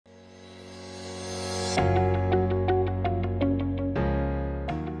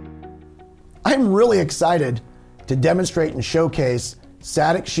I'm really excited to demonstrate and showcase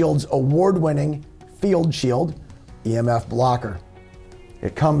Satic Shield's award-winning FieldShield EMF blocker.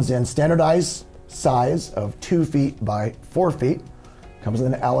 It comes in standardized size of 2 feet by 4 feet. Comes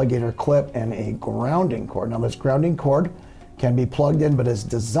with an alligator clip and a grounding cord. Now this grounding cord can be plugged in, but is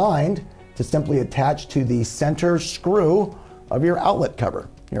designed to simply attach to the center screw of your outlet cover.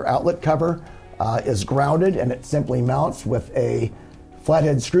 Your outlet cover is grounded, and it simply mounts with a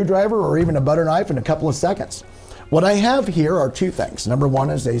flathead screwdriver or even a butter knife in a couple of seconds. What I have here are 2 things. Number 1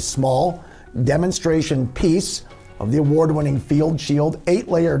 is a small demonstration piece of the award-winning FieldShield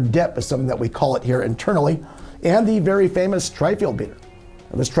 8-layer dip is something that we call it here internally, and the very famous tri-field meter.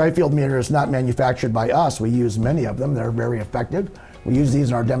 Now, this tri-field meter is not manufactured by us. We use many of them. They're very effective. We use these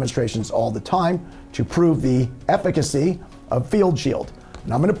in our demonstrations all the time to prove the efficacy of FieldShield.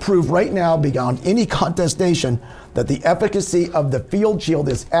 And I'm going to prove right now, beyond any contestation, that the efficacy of the FieldShield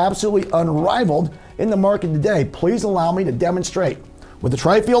is absolutely unrivaled in the market today. Please allow me to demonstrate. With the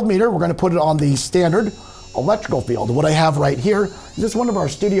tri-field meter, we're going to put it on the standard electrical field. What I have right here is just one of our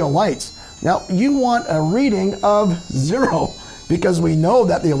studio lights. Now, you want a reading of 0 because we know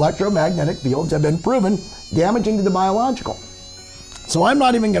that the electromagnetic fields have been proven damaging to the biological. So I'm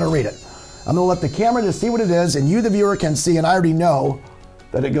not even going to read it. I'm going to let the camera just see what it is, and you, the viewer, can see, and I already know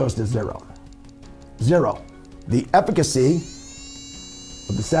that it goes to 0. 0. The efficacy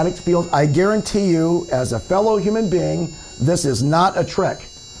of the Satic field, I guarantee you, as a fellow human being, this is not a trick.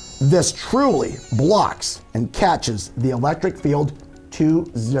 This truly blocks and catches the electric field to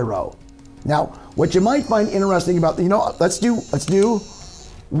 0. Now, what you might find interesting about, let's do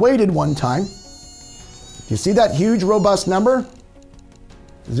weighted one time. You see that huge, robust number?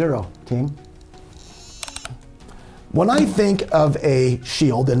 0, team. When I think of a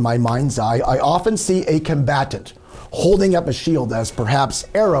shield in my mind's eye, I often see a combatant holding up a shield as perhaps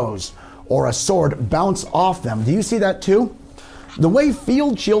arrows or a sword bounce off them. Do you see that too? The way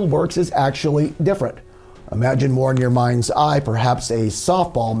FieldShield works is actually different. Imagine more in your mind's eye, perhaps a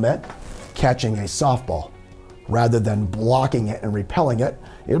softball mitt catching a softball. Rather than blocking it and repelling it,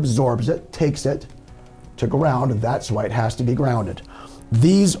 it absorbs it, takes it to ground. That's why it has to be grounded.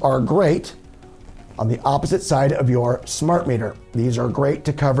 These are great on the opposite side of your smart meter. These are great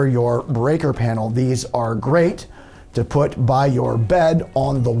to cover your breaker panel. These are great to put by your bed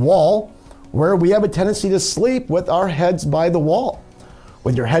on the wall, where we have a tendency to sleep with our heads by the wall.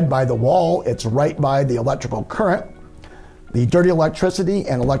 With your head by the wall, it's right by the electrical current. The dirty electricity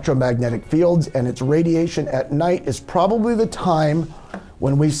and electromagnetic fields and its radiation at night is probably the time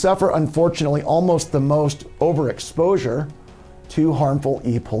when we suffer, unfortunately, almost the most overexposure to harmful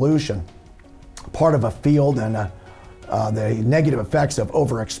e-pollution. Part of a field and the negative effects of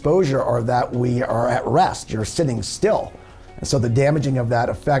overexposure are that we are at rest. You're sitting still. And so the damaging of that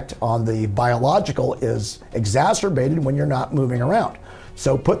effect on the biological is exacerbated when you're not moving around.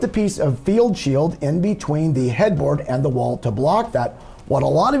 So put the piece of FieldShield in between the headboard and the wall to block that. What a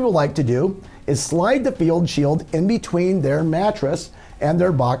lot of people like to do is slide the FieldShield in between their mattress and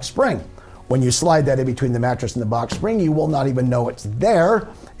their box spring. When you slide that in between the mattress and the box spring, you will not even know it's there,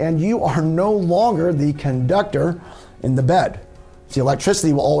 and you are no longer the conductor in the bed. See,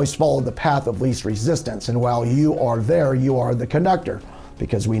 electricity will always follow the path of least resistance, and while you are there, you are the conductor,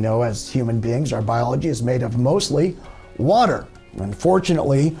 because we know as human beings, our biology is made of mostly water.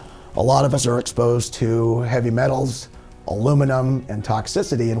 Unfortunately, a lot of us are exposed to heavy metals, aluminum, and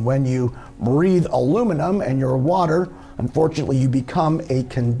toxicity, and when you breathe aluminum and your water, unfortunately, you become a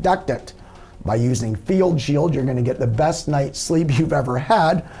conductant. By using FieldShield, you're going to get the best night's sleep you've ever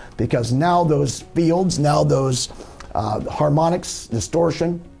had, because now those fields, now those harmonics,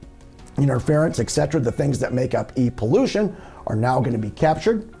 distortion, interference, etc., the things that make up e-pollution are now going to be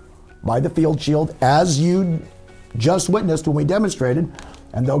captured by the FieldShield, as you just witnessed when we demonstrated,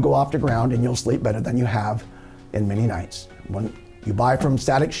 and they'll go off the ground and you'll sleep better than you have in many nights. When you buy from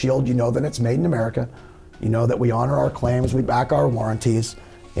Satic Shield, you know that it's made in America. You know that we honor our claims, we back our warranties,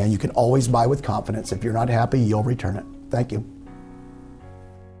 and you can always buy with confidence. If you're not happy, you'll return it. Thank you.